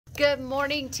Good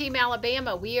morning, Team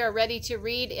Alabama. We are ready to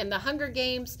read in the Hunger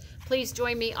Games. Please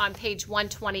join me on page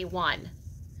 121.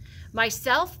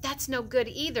 Myself? That's no good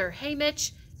either.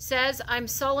 Haymitch says I'm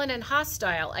sullen and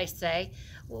hostile, I say.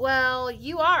 Well,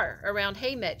 you are around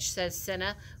Haymitch, says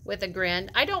Cinna with a grin.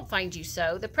 I don't find you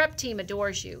so. The prep team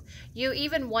adores you. You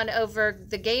even won over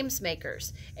the games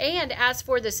makers. And as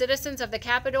for the citizens of the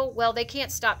capital, well, they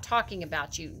can't stop talking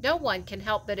about you. No one can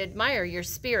help but admire your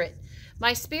spirit.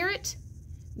 My spirit?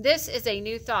 This is a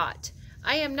new thought.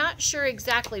 I am not sure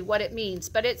exactly what it means,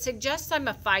 but it suggests I'm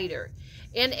a fighter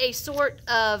in a sort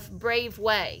of brave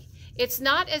way. It's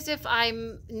not as if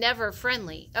I'm never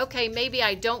friendly. Okay, maybe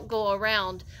I don't go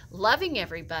around loving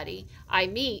everybody I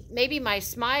meet. Maybe my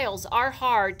smiles are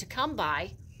hard to come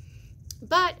by,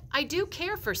 but I do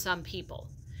care for some people.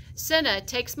 Cinna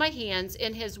takes my hands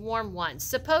in his warm ones.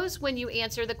 Suppose when you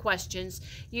answer the questions,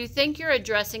 you think you're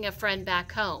addressing a friend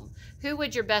back home. Who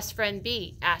would your best friend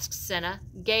be? Asks Cinna.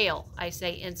 Gale, I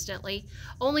say instantly.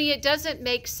 Only it doesn't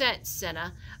make sense,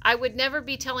 Cinna. I would never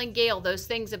be telling Gale those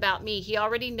things about me. He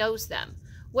already knows them.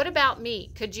 What about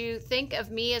me? Could you think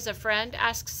of me as a friend?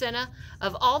 Asks Cinna.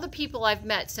 Of all the people I've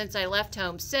met since I left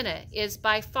home, Cinna is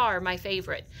by far my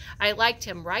favorite. I liked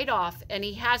him right off, and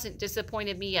he hasn't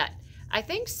disappointed me yet. I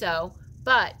think so,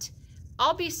 but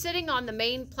I'll be sitting on the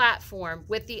main platform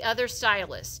with the other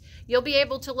stylists. You'll be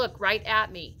able to look right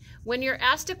at me. When you're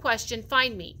asked a question,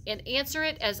 find me and answer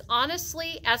it as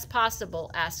honestly as possible,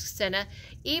 asks Cinna.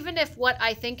 Even if what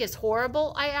I think is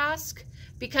horrible, I ask,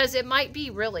 because it might be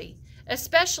really.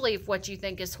 Especially if what you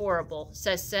think is horrible,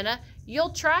 says Cinna.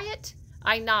 You'll try it?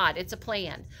 I nod. It's a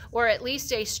plan, or at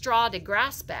least a straw to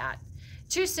grasp at.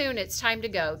 Too soon, it's time to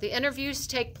go. The interviews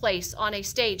take place on a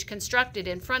stage constructed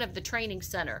in front of the training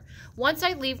center. Once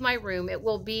I leave my room, it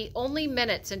will be only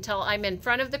minutes until I'm in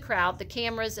front of the crowd, the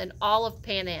cameras, and all of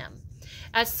Pan Am.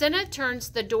 As Cinna turns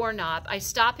the doorknob, I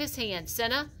stop his hand.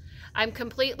 Cinna, I'm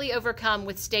completely overcome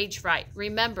with stage fright.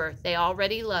 Remember, they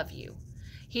already love you.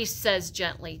 He says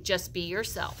gently, just be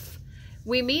yourself.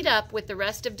 We meet up with the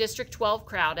rest of District 12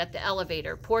 crowd at the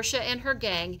elevator. Portia and her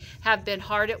gang have been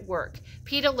hard at work.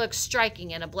 Peeta looks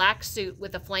striking in a black suit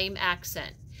with a flame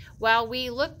accent. While we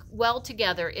look well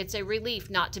together, it's a relief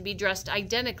not to be dressed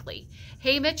identically.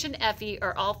 Haymitch and Effie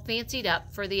are all fancied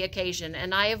up for the occasion,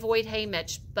 and I avoid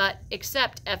Haymitch but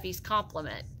accept Effie's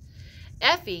compliment.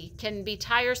 Effie can be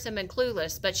tiresome and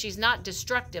clueless, but she's not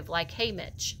destructive like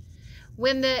Haymitch.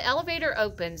 When the elevator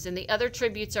opens and the other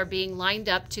tributes are being lined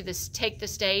up to take the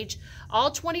stage,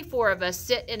 all 24 of us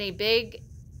sit in a big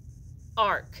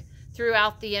arc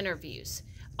throughout the interviews.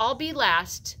 I'll be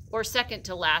last or second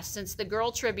to last since the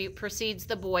girl tribute precedes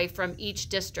the boy from each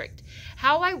district.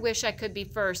 How I wish I could be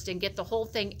first and get the whole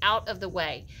thing out of the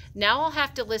way. Now I'll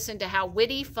have to listen to how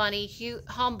witty, funny,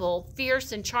 humble,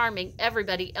 fierce, and charming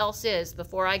everybody else is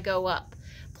before I go up.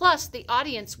 Plus, the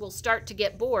audience will start to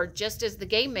get bored just as the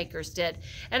game makers did,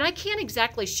 and I can't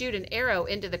exactly shoot an arrow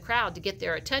into the crowd to get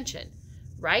their attention.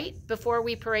 Right before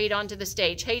we parade onto the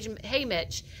stage,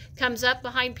 Haymitch comes up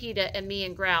behind Peeta and me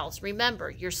and growls, remember,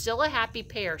 you're still a happy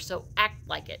pair, so act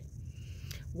like it.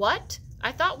 What?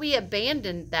 I thought we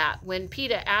abandoned that when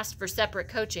Peeta asked for separate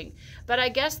coaching, but I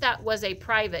guess that was a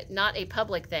private, not a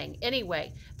public thing.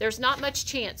 Anyway, there's not much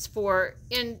chance for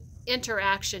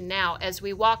interaction now as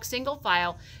we walk single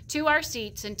file to our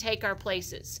seats and take our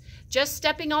places. Just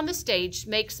stepping on the stage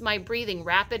makes my breathing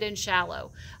rapid and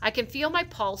shallow. I can feel my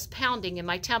pulse pounding in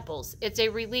my temples. It's a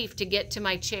relief to get to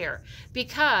my chair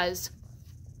because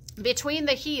between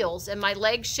the heels and my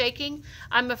legs shaking,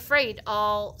 I'm afraid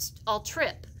I'll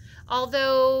trip.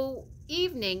 Although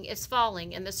evening is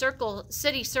falling and the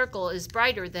city circle is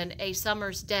brighter than a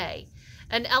summer's day.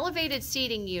 An elevated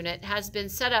seating unit has been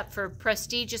set up for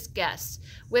prestigious guests,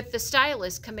 with the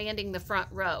stylist commanding the front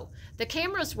row. The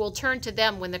cameras will turn to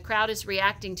them when the crowd is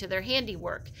reacting to their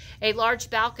handiwork. A large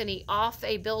balcony off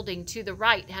a building to the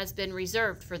right has been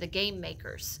reserved for the game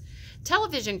makers.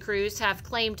 Television crews have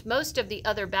claimed most of the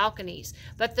other balconies,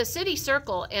 but the city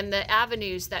circle and the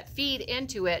avenues that feed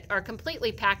into it are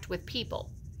completely packed with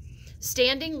people.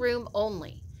 Standing room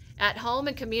only. At home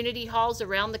and community halls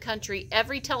around the country,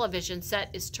 every television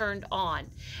set is turned on.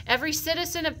 Every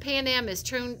citizen of Pan Am is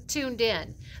tuned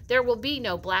in. There will be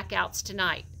no blackouts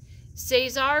tonight.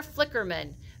 Cesar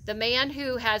Flickerman, the man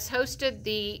who has hosted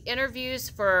the interviews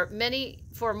for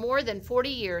more than 40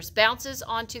 years, bounces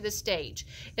onto the stage.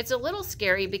 It's a little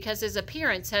scary because his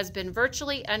appearance has been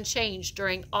virtually unchanged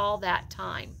during all that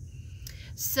time.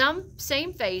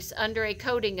 Same face under a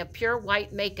coating of pure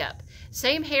white makeup.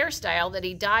 Same hairstyle that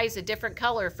he dyes a different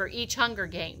color for each Hunger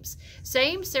Games.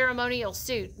 Same ceremonial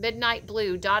suit, midnight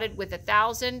blue, dotted with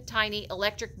 1,000 tiny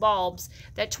electric bulbs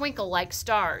that twinkle like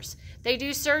stars. They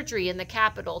do surgery in the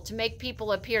Capitol to make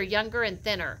people appear younger and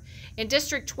thinner. In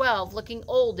District 12, looking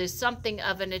old is something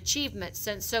of an achievement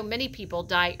since so many people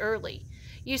die early.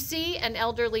 You see an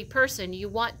elderly person, you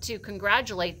want to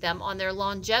congratulate them on their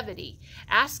longevity.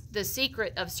 Ask the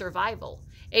secret of survival.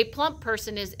 A plump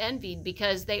person is envied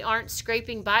because they aren't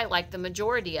scraping by like the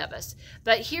majority of us.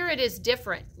 But here it is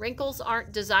different. Wrinkles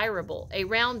aren't desirable. A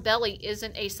round belly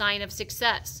isn't a sign of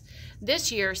success.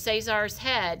 This year, Cesar's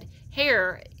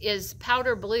hair is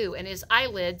powder blue, and his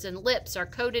eyelids and lips are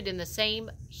coated in the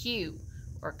same hue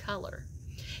or color.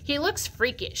 He looks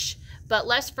freakish, but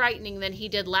less frightening than he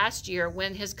did last year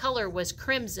when his color was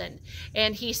crimson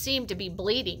and he seemed to be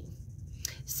bleeding.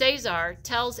 Cesar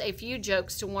tells a few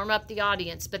jokes to warm up the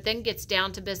audience, but then gets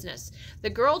down to business. The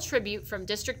girl tribute from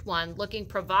District 1, looking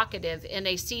provocative in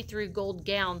a see-through gold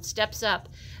gown, steps up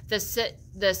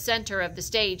the center of the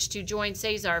stage to join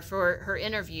Cesar for her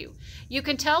interview. You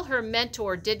can tell her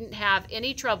mentor didn't have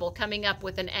any trouble coming up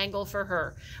with an angle for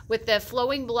her. With the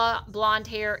flowing blonde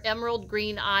hair, emerald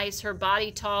green eyes, her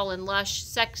body tall and lush,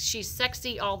 she's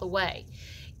sexy all the way.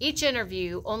 Each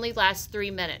interview only lasts 3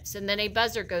 minutes, and then a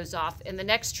buzzer goes off, and the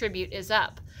next tribute is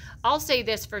up. I'll say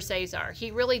this for Cesar.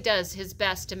 He really does his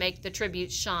best to make the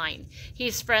tributes shine.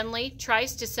 He's friendly,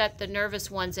 tries to set the nervous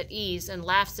ones at ease, and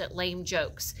laughs at lame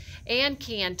jokes, and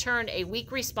can turn a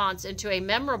weak response into a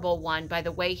memorable one by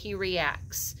the way he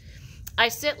reacts. I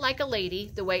sit like a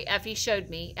lady, the way Effie showed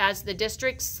me, as the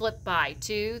districts slip by.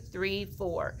 2, 3,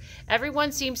 4.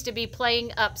 Everyone seems to be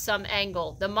playing up some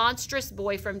angle. The monstrous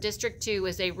boy from District 2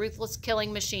 is a ruthless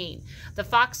killing machine. The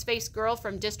fox-faced girl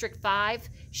from District 5,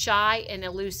 shy and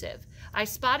elusive. I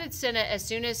spotted Cinna as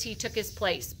soon as he took his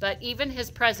place, but even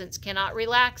his presence cannot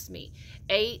relax me.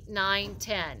 8, 9,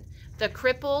 10. The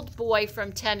crippled boy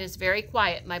from 10 is very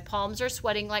quiet. My palms are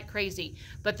sweating like crazy,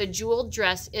 but the jeweled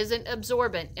dress isn't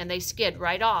absorbent, and they skid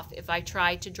right off if I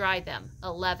try to dry them.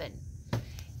 11.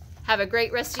 Have a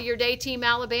great rest of your day, Team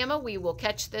Alabama. We will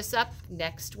catch this up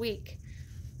next week.